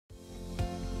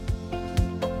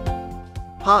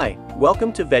Hi,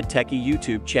 welcome to Vidtechy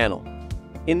YouTube channel.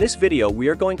 In this video we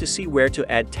are going to see where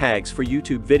to add tags for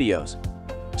YouTube videos.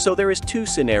 So there is two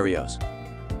scenarios.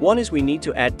 One is we need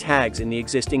to add tags in the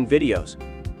existing videos.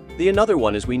 The another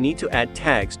one is we need to add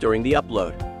tags during the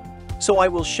upload. So I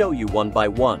will show you one by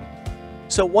one.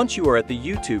 So once you are at the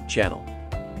YouTube channel,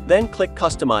 then click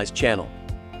Customize Channel.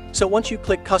 So once you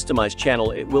click Customize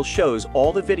Channel, it will shows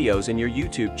all the videos in your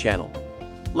YouTube channel.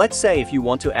 Let's say if you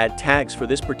want to add tags for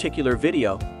this particular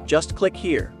video, just click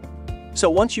here. So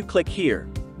once you click here,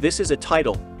 this is a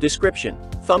title, description,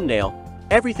 thumbnail,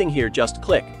 everything here, just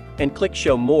click and click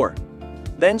Show More.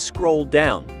 Then scroll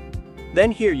down. Then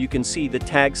here you can see the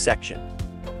tags section.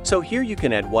 So here you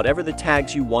can add whatever the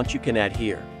tags you want, you can add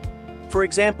here. For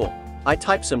example, I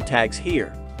type some tags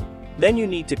here. Then you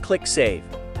need to click Save.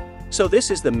 So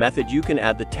this is the method you can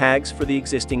add the tags for the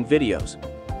existing videos.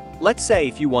 Let's say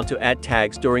if you want to add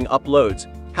tags during uploads,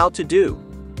 how to do?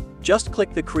 Just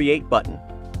click the Create button.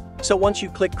 So once you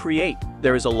click Create,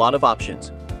 there is a lot of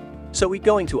options. So we're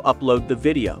going to upload the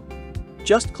video.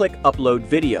 Just click Upload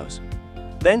Videos.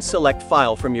 Then select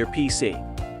File from your PC.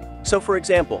 So for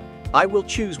example, I will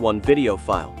choose one video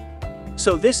file.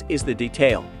 So this is the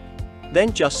detail.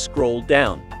 Then just scroll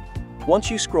down.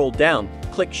 Once you scroll down,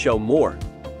 click Show More.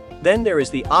 Then there is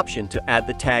the option to add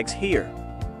the tags here.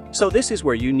 So this is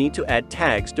where you need to add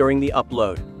tags during the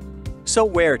upload. So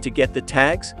where to get the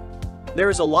tags? There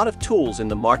is a lot of tools in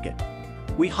the market.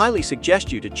 We highly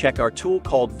suggest you to check our tool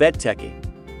called Vidtechy.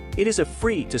 It is a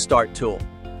free to start tool.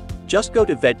 Just go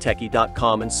to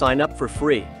vidtechy.com and sign up for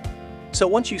free. So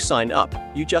once you sign up,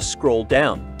 you just scroll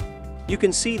down. You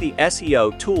can see the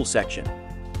SEO tool section.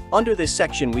 Under this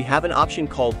section we have an option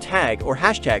called Tag or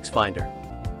Hashtags Finder.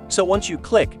 So once you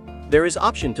click, there is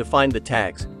option to find the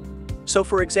tags. So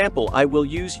for example, I will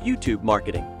use YouTube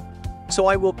marketing. So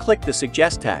I will click the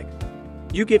Suggest tag.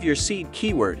 You give your seed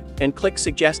keyword and click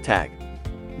Suggest tag.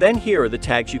 Then here are the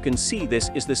tags you can see. This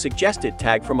is the suggested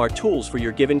tag from our tools for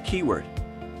your given keyword.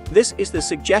 This is the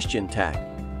suggestion tag.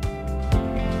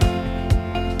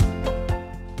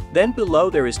 Then below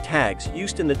there is tags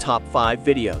used in the top 5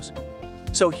 videos.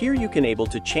 So here you can able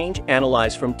to change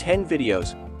analyze from 10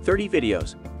 videos, 30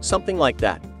 videos, something like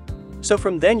that. So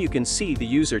from then you can see the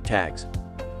user tags.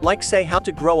 Like say how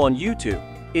to grow on YouTube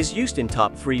is used in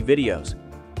top 3 videos.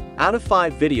 Out of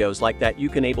 5 videos like that you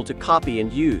can able to copy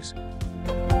and use.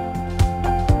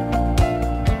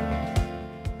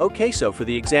 Okay, so for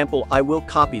the example I will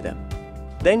copy them.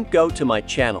 Then go to my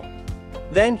channel.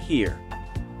 Then here.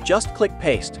 Just click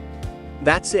paste.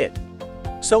 That's it.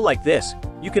 So like this,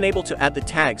 you can able to add the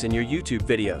tags in your YouTube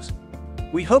videos.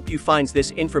 We hope you finds this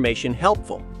information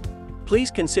helpful. Please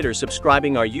consider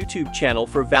subscribing our YouTube channel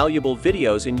for valuable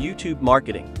videos in YouTube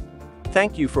marketing.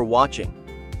 Thank you for watching.